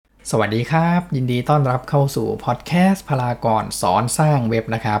สวัสดีครับยินดีต้อนรับเข้าสู่พอดแคสต์พลากรสอนสร้างเว็บ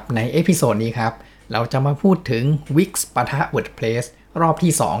นะครับในเอพิโซดนี้ครับเราจะมาพูดถึง Wix ปะทะ Wordpress รอบ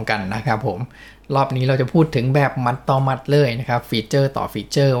ที่2กันนะครับผมรอบนี้เราจะพูดถึงแบบมัดต่อมัดเลยนะครับฟีเจอร์ต่อฟี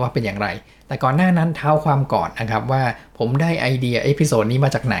เจอร์ว่าเป็นอย่างไรแต่ก่อนหน้านั้นเท้าความก่อนนะครับว่าผมได้ไอเดียเอพิโซดนี้มา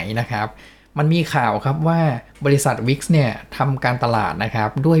จากไหนนะครับมันมีข่าวครับว่าบริษัท Wix เนี่ยทำการตลาดนะครับ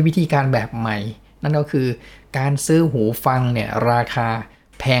ด้วยวิธีการแบบใหม่นั่นก็คือการซื้อหูฟังเนี่ยราคา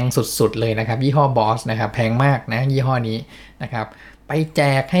แพงสุดๆเลยนะครับยี่ห้อบอสนะครับแพงมากนะยี่ห้อนี้นะครับไปแจ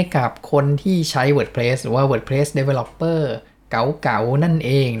กให้กับคนที่ใช้ Wordpress หรือว่า Wordpress Developer เก๋าๆนั่นเ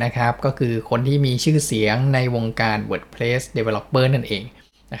องนะครับก็คือคนที่มีชื่อเสียงในวงการ Wordpress Developer นั่นเอง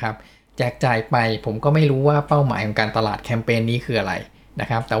นะครับแจกจ่ายไปผมก็ไม่รู้ว่าเป้าหมายของการตลาดแคมเปญนี้คืออะไรนะ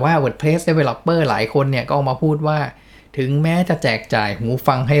ครับแต่ว่า Wordpress Developer หลายคนเนี่ยก็ออกมาพูดว่าถึงแม้จะแจกจ่ายหู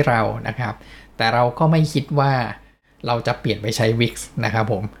ฟังให้เรานะครับแต่เราก็ไม่คิดว่าเราจะเปลี่ยนไปใช้ Wix นะครับ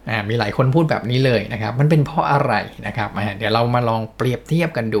ผมมีหลายคนพูดแบบนี้เลยนะครับมันเป็นเพราะอะไรนะครับเดี๋ยวเรามาลองเปรียบเทียบ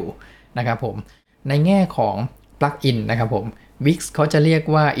กันดูนะครับผมในแง่ของปลั๊กอินนะครับผม Wix เขาจะเรียก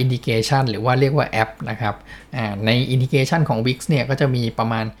ว่า Indication หรือว่าเรียกว่าแอปนะครับใน Indication ของ Wix เนี่ยก็จะมีประ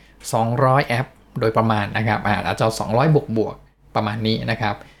มาณ200แอปโดยประมาณนะครับอาจจะ200บวกประมาณนี้นะค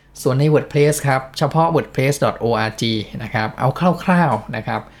รับส่วนใน Wordpress ครับเฉพาะ wordpress.org นะครับเอาคร่าวๆนะ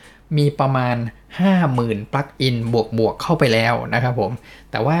ครับมีประมาณ 50,000 ปลั๊กอินบวกเข้าไปแล้วนะครับผม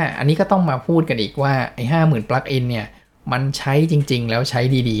แต่ว่าอันนี้ก็ต้องมาพูดกันอีกว่าไอ้ 50,000 ปลั๊กอินเนี่ยมันใช้จริงๆแล้วใช้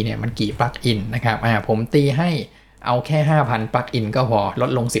ดีๆเนี่ยมันกี่ปลั๊กอินนะครับผมตีให้เอาแค่ 5,000 ปลั๊กอินก็พอลด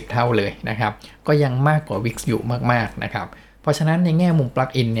ลง10เท่าเลยนะครับก็ยังมากกว่า Wix อยู่มากๆนะครับเพราะฉะนั้นในแง่มุมปลั๊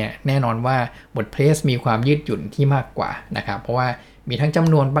กอินเนี่ยแน่นอนว่า Wordpress มีความยืดหยุ่นที่มากกว่านะครับเพราะว่ามีทั้งจ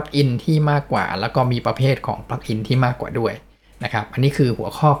ำนวนปลั๊กอินที่มากกว่าแล้วก็มีประเภทของปลั๊กอินที่มากกว่าด้วยนะครับอันนี้คือหัว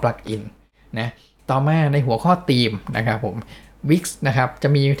ข้อปลั๊กอินนะต่อมาในหัวข้อธีมนะครับผม Wix นะครับจะ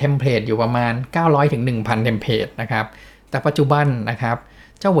มีเทมเพลตอยู่ประมาณ 900 ถึง 1,000 เทมเพลตนะครับแต่ปัจจุบันนะครับ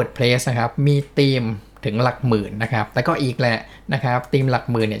เจ้า Wordpress นะครับมีธีมถึงหลักหมื่นนะครับแต่ก็อีกแหละนะครับธีมหลัก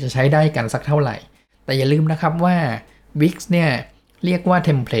หมื่นเนี่ยจะใช้ได้กันสักเท่าไหร่แต่อย่าลืมนะครับว่า Wix เนี่ยเรียกว่าเท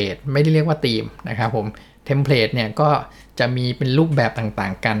มเพลตไม่ได้เรียกว่าธีมนะครับผมเทมเพลตเนี่ยก็จะมีเป็นรูปแบบต่า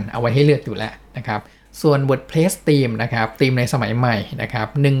งๆกันเอาไว้ให้เลือกอยู่แล้วนะครับส่วน Wordpress ธีมนะครับธีมในสมัยใหม่นะครับ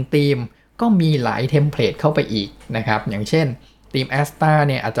1ธีมก็มีหลายเทมเพลตเข้าไปอีกนะครับอย่างเช่นธีม Asta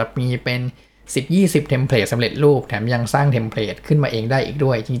เนี่ยอาจจะมีเป็น 10-20 เทมเพลตสำเร็จรูปแถมยังสร้างเทมเพลตขึ้นมาเองได้อีก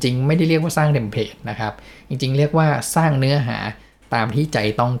ด้วยจริงๆไม่ได้เรียกว่าสร้างเทมเพลตนะครับจริงๆเรียกว่าสร้างเนื้อหาตามที่ใจ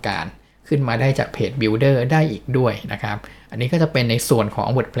ต้องการขึ้นมาได้จากเพจ Builder ได้อีกด้วยนะครับอันนี้ก็จะเป็นในส่วนของ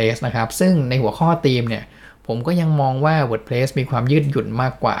Wordpress นะครับซึ่งในหัวข้อธีมเนี่ยผมก็ยังมองว่า Wordpress มีความยืดหยุ่นมา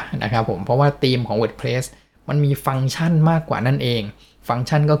กกว่านะครับผมเพราะว่าธีมของ Wordpress มันมีฟังก์ชันมากกว่านั่นเองฟังก์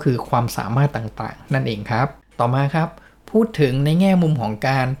ชันก็คือความสามารถต่างๆนั่นเองครับต่อมาครับพูดถึงในแง่มุมของก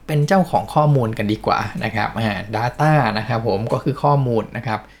ารเป็นเจ้าของข้อมูลกันดีกว่านะครับdata นะครับผมก็คือข้อมูลนะค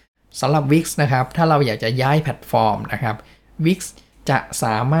รับสำหรับ Wix นะครับถ้าเราอยากจะย้ายแพลตฟอร์มนะครับ Wix จะส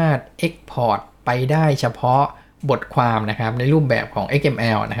ามารถ Export ไปได้เฉพาะบทความนะครับในรูปแบบของ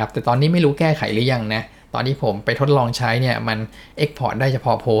XML นะครับแต่ตอนนี้ไม่รู้แก้ไขหรือยังนะตอนที่ผมไปทดลองใช้เนี่ยมัน Export ได้เฉพ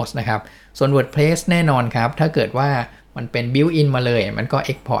าะโพสต์นะครับส่วน Wordpress แน่นอนครับถ้าเกิดว่ามันเป็น built-in มาเลยมันก็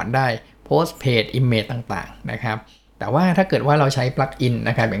Export ได้ Post Page Image ต่างๆนะครับแต่ว่าถ้าเกิดว่าเราใช้ Plugin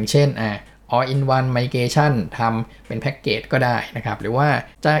นะครับอย่างเช่นAll in One Migration ทำเป็นแพ็กเกจก็ได้นะครับหรือว่า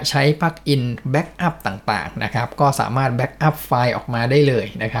จะใช้ Plugin Backup ต่างๆนะครับก็สามารถ Backup ไฟล์ออกมาได้เลย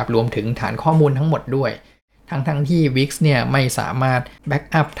นะครับรวมถึงฐานข้อมูลทั้งหมดด้วยทั้งที่ Wix เนี่ยไม่สามารถ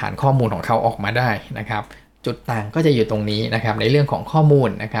Backup ฐานข้อมูลของเขาออกมาได้นะครับจุดต่างก็จะอยู่ตรงนี้นะครับในเรื่องของข้อมูล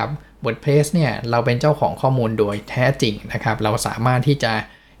นะครับ Wordpress เนี่ยเราเป็นเจ้าของข้อมูลโดยแท้จริงนะครับเราสามารถที่จะ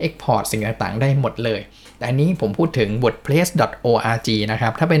Export สิ่งต่างๆได้หมดเลยแต่อันนี้ผมพูดถึง wordpress.org นะครั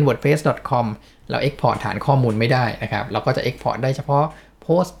บถ้าเป็น wordpress.com เรา Export ฐานข้อมูลไม่ได้นะครับเราก็จะ Export ได้เฉพาะ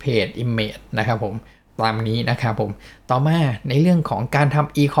Post Page Image นะครับผมตามนี้นะครับผมต่อมาในเรื่องของการท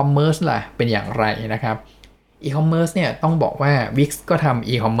ำ e-commerce ล่ะเป็นอย่างไรนะครับ e-commerce เนี่ยต้องบอกว่า Wix ก็ทำ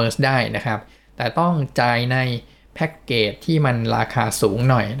e-commerce ได้นะครับแต่ต้องจ่ายในแพ็กเกจที่มันราคาสูง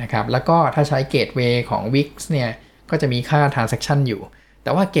หน่อยนะครับแล้วก็ถ้าใช้เกตเวย์ของ Wix เนี่ยก็จะมีค่า transaction อยู่แ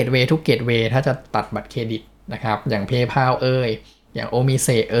ต่ว่าเกตเวย์ทุกเกตเวย์ถ้าจะตัดบัตรเครดิตนะครับอย่าง PayPal อย่าง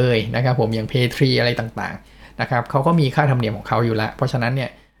Omise นะครับผมอย่าง Paytree อะไรต่างๆนะครับเขาก็มีค่าธรรมเนียมของเขาอยู่แล้วเพราะฉะนั้นเนี่ย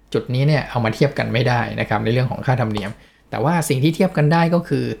จุดนี้เนี่ยเอามาเทียบกันไม่ได้นะครับในเรื่องของค่าธรรมเนียมแต่ว่าสิ่งที่เทียบกันได้ก็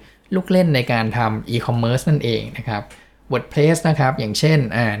คือลูกเล่นในการทำ e-commerce นั่นเองนะครับ Wordpress นะครับอย่างเช่น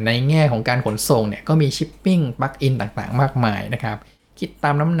ในแง่ของการขนส่งเนี่ยก็มี shipping plugin ต่างๆมากมายนะครับคิดต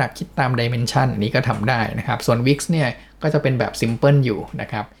ามน้ำหนักคิดตาม dimension อันนี้ก็ทำได้นะครับส่วน Wix เนี่ยก็จะเป็นแบบ simple อยู่นะ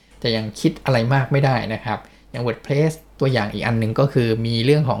ครับจะยังคิดอะไรมากไม่ได้นะครับอย่าง Wordpress ตัวอย่างอีกอันหนึ่งก็คือมีเ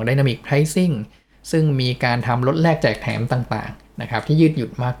รื่องของ Dynamic Pricing ซึ่งมีการทำลดแลกแจกแถมต่างๆนะครับที่ยืดหยุ่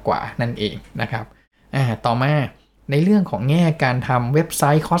นมากกว่านั่นเองนะครับต่อมาในเรื่องของแง่การทำเว็บไซ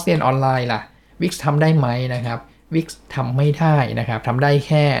ต์คอร์สเรียนออนไลน์ล่ะ Wix ทำได้ไหมนะครับ Wix ทำไม่ได้นะครับทำได้แ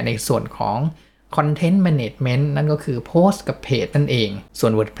ค่ในส่วนของ Content Management นั่นก็คือโพสต์กับเพจนั่นเองส่ว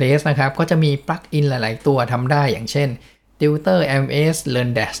น Wordpress นะครับก็จะมีปลั๊กอินหลายๆตัวทำได้อย่างเช่น Tutor LMS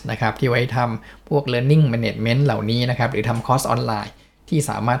Learn Dash นะครับที่ไว้ทำพวก Learning Management เหล่านี้นะครับหรือทำคอร์สออนไลน์ที่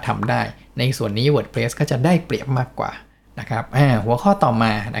สามารถทำได้ในส่วนนี้ Wordpress ก็จะได้เปรียบมากกว่านะครับหัวข้อต่อม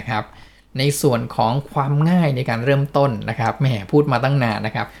านะครับในส่วนของความง่ายในการเริ่มต้นนะครับแหมพูดมาตั้งนานน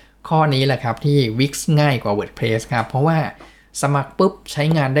ะครับข้อนี้แหละครับที่ Wix ง่ายกว่า Wordpress ครับเพราะว่าสมัครปุ๊บใช้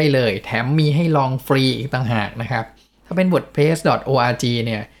งานได้เลยแถมมีให้ลองฟรีอีกต่างหากนะครับถ้าเป็น wordpress.org เ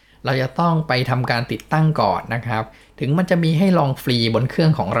นี่ยเราจะต้องไปทำการติดตั้งก่อนนะครับถึงมันจะมีให้ลองฟรีบนเครื่อ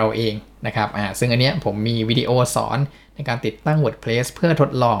งของเราเองนะครับซึ่งอันเนี้ยผมมีวิดีโอสอนในการติดตั้ง Wordpress เพื่อท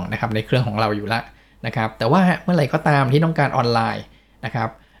ดลองนะครับในเครื่องของเราอยู่ละนะครับแต่ว่าเมื่อไหร่ก็ตามที่ต้องการออนไลน์นะครับ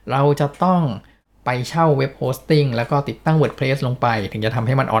เราจะต้องไปเช่าเว็บโฮสติ้งแล้วก็ติดตั้ง Wordpress ลงไปถึงจะทำใ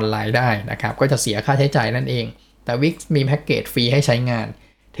ห้มันออนไลน์ได้นะครับก็จะเสียค่าใช้จ่ายนั่นเองแต่ Wix มีแพ็กเกจฟรีให้ใช้งาน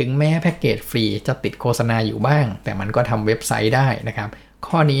ถึงแม้แพ็กเกจฟรีจะติดโฆษณาอยู่บ้างแต่มันก็ทำเว็บไซต์ได้นะครับ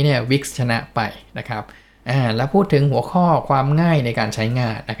ข้อนี้เนี่ย Wix ชนะไปนะครับแล้วพูดถึงหัวข้อความง่ายในการใช้งา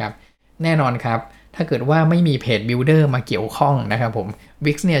นนะครับแน่นอนครับถ้าเกิดว่าไม่มีเพจ Builder มาเกี่ยวข้องนะครับผม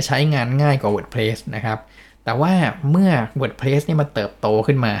Wix เนี่ยใช้งานง่ายกว่า Wordpress นะครับแต่ว่าเมื่อ Wordpress เนี่ยมันเติบโต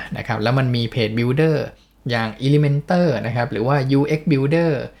ขึ้นมานะครับแล้วมันมีเพจ Builder อย่าง Elementor นะครับหรือว่า UX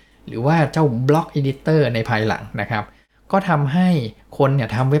Builder หรือว่าเจ้า Block Editor ในภายหลังนะครับก็ทำให้คนเนี่ย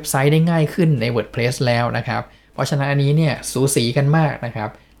ทำเว็บไซต์ได้ง่ายขึ้นใน Wordpress แล้วนะครับเพราะฉะนั้นอันนี้เนี่ยสูสีกันมากนะครับ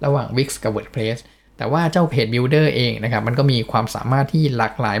ระหว่าง Wix กับ Wordpress แต่ว่าเจ้าเพจ Builder เองนะครับมันก็มีความสามารถที่หลา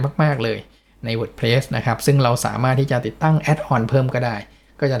กหลายมากๆเลยใน Wordpress นะครับซึ่งเราสามารถที่จะติดตั้ง Add-on เพิ่มก็ได้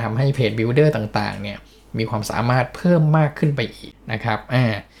ก็จะทำให้เพจ Builder ต่างๆเนี่ยมีความสามารถเพิ่มมากขึ้นไปอีกนะครับ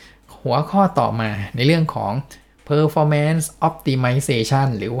หัวข้อต่อมาในเรื่องของ performance optimization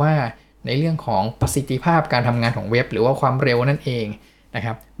หรือว่าในเรื่องของประสิทธิภาพการทำงานของเว็บหรือว่าความเร็วนั่นเองนะค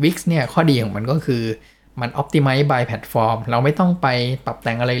รับ Wix เนี่ยข้อดีของมันก็คือมัน optimize by platform เราไม่ต้องไปปรับแ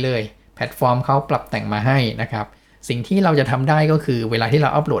ต่งอะไรเลยแพลตฟอร์มเขาปรับแต่งมาให้นะครับสิ่งที่เราจะทำได้ก็คือเวลาที่เรา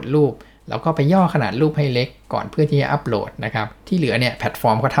อัปโหลดรูปเราก็ไปย่อขนาดรูปให้เล็กก่อนเพื่อที่จะอัปโหลดนะครับที่เหลือเนี่ยแพลตฟอ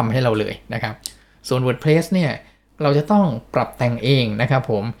ร์มเขาทำให้เราเลยนะครับส่วน WordPress เนี่ยเราจะต้องปรับแต่งเองนะครับ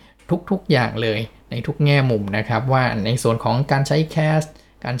ผมทุกๆอย่างเลยในทุกแง่มุมนะครับว่าในส่วนของการใช้ cast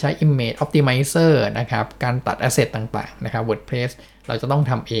การใช้ image optimizer นะครับการตัด asset ต่างๆนะครับ WordPress เราจะต้อง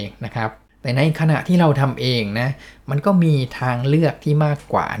ทำเองนะครับแต่ในขณะที่เราทำเองนะมันก็มีทางเลือกที่มาก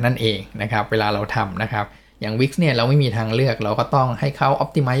กว่านั่นเองนะครับเวลาเราทำนะครับอย่าง Wix เนี่ยเราไม่มีทางเลือกเราก็ต้องให้เขา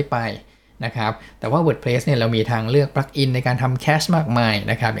optimize ไปนะครับแต่ว่า WordPress เนี่ยเรามีทางเลือก plugin ในการทำ cache มากมาย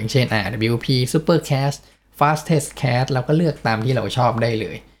นะครับอย่างเช่นWP Super Cache Fastest Cache เราก็เลือกตามที่เราชอบได้เล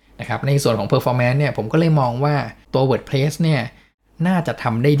ยนะครับในส่วนของ performance เนี่ยผมก็เลยมองว่าตัว WordPress เนี่ยน่าจะท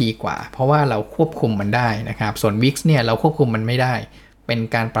ำได้ดีกว่าเพราะว่าเราควบคุมมันได้นะครับส่วน Wix เนี่ยเราควบคุมมันไม่ได้เป็น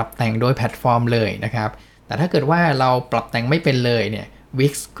การปรับแต่งโดยแพลตฟอร์มเลยนะครับแต่ถ้าเกิดว่าเราปรับแต่งไม่เป็นเลยเนี่ย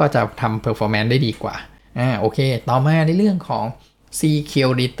Wix ก็จะทำ performance ได้ดีกว่าโอเคต่อมาในเรื่องของ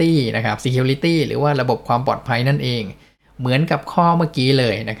security นะครับ security หรือว่าระบบความปลอดภัยนั่นเองเหมือนกับข้อเมื่อกี้เล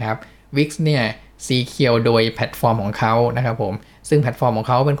ยนะครับ Wix เนี่ย secure โดยแพลตฟอร์มของเขานะครับผมซึ่งแพลตฟอร์มของ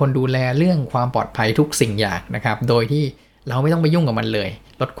เขาเป็นคนดูแลเรื่องความปลอดภัยทุกสิ่งอย่างนะครับโดยที่เราไม่ต้องไปยุ่งกับมันเลย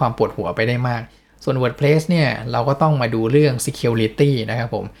ลดความปวดหัวไปได้มากส่วน WordPress เนี่ยเราก็ต้องมาดูเรื่อง security นะครับ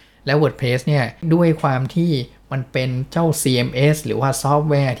ผมแล้ว WordPress เนี่ยด้วยความที่มันเป็นเจ้า CMS หรือว่าซอฟต์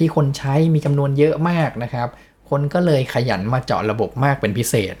แวร์ที่คนใช้มีจำนวนเยอะมากนะครับคนก็เลยขยันมาเจาะระบบมากเป็นพิ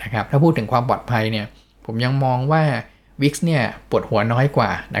เศษนะครับถ้าพูดถึงความปลอดภัยเนี่ยผมยังมองว่า Wix เนี่ยปวดหัวน้อยกว่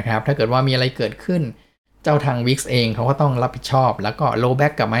านะครับถ้าเกิดว่ามีอะไรเกิดขึ้นเจ้าทาง Wix เองเขาก็ต้องรับผิดชอบแล้วก็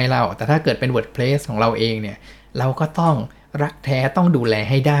rollback กลับมาให้เราแต่ถ้าเกิดเป็น WordPress ของเราเองเนี่ยเราก็ต้องรักแท้ต้องดูแล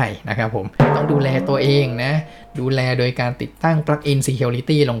ให้ได้นะครับผมต้องดูแลตัวเองนะดูแลโดยการติดตั้ง plugin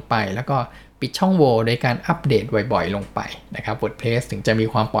security ลงไปแล้วก็ปิดช่องโหว่โดยการอัปเดตบ่อยๆลงไปนะครับ WordPress ถึงจะมี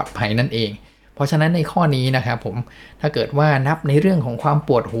ความปลอดภัยนั่นเองเพราะฉะนั้นในข้อนี้นะครับผมถ้าเกิดว่านับในเรื่องของความป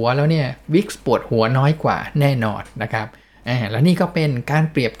วดหัวแล้วเนี่ย Wix ปวดหัวน้อยกว่าแน่นอนนะครับแล้วนี่ก็เป็นการ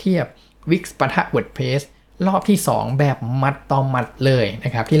เปรียบเทียบ Wix ปะทะ WordPress รอบที่2แบบมัดต่อมัดเลยน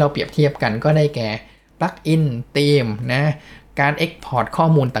ะครับที่เราเปรียบเทียบกันก็ได้แก่ plugin ธีมนะการ export ข้อ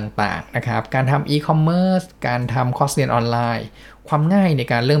มูลต่างๆนะครับการทำ e-commerce การทำคอร์สเรียนออนไลน์ความง่ายใน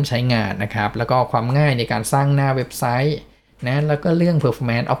การเริ่มใช้งานนะครับแล้วก็ความง่ายในการสร้างหน้าเว็บไซต์นะแล้วก็เรื่อง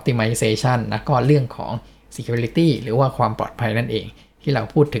performance optimization นะก็เรื่องของ security หรือว่าความปลอดภัยนั่นเอง ที่เรา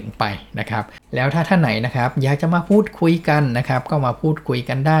พูดถึงไปนะครับแล้วถ้าท่านไหนนะครับอยากจะมาพูดคุยกันนะครับก็มาพูดคุย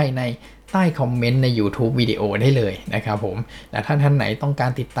กันได้ในใต้คอมเมนต์ใน YouTube วิดีโอได้เลยนะครับผมและถ้าท่านไหนต้องกา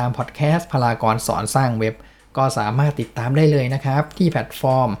รติดตามพอดแคสต์พลากรสอนสร้างเว็บก็สามารถติดตามได้เลยนะครับที่แพลตฟ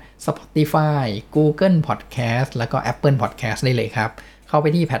อร์ม Spotify Google Podcast แล้วก็ Apple Podcast ได้เลยครับเข้าไป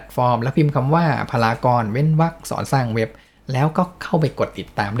ที่แพลตฟอร์มแล้วพิมพ์คำว่าพลากรเว้นวรรคสอนสร้างเว็บแล้วก็เข้าไปกดติด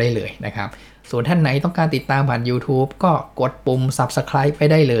ตามได้เลยนะครับส่วนท่านไหนต้องการติดตามผ่าน YouTube ก็กดปุ่ม Subscribe ไป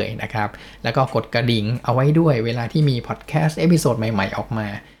ได้เลยนะครับแล้วก็กดกระดิ่งเอาไว้ด้วยเวลาที่มีพอดแคสต์เอพิโซดใหม่ๆออกมา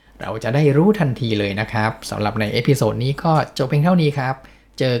เราจะได้รู้ทันทีเลยนะครับสำหรับในเอพิโซดนี้ก็จบเพียงเท่านี้ครับ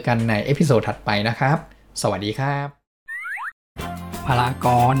เจอกันในเอพิโซดถัดไปนะครับสวัสดีครับพลาก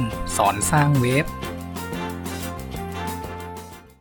รสอนสร้างเว็บ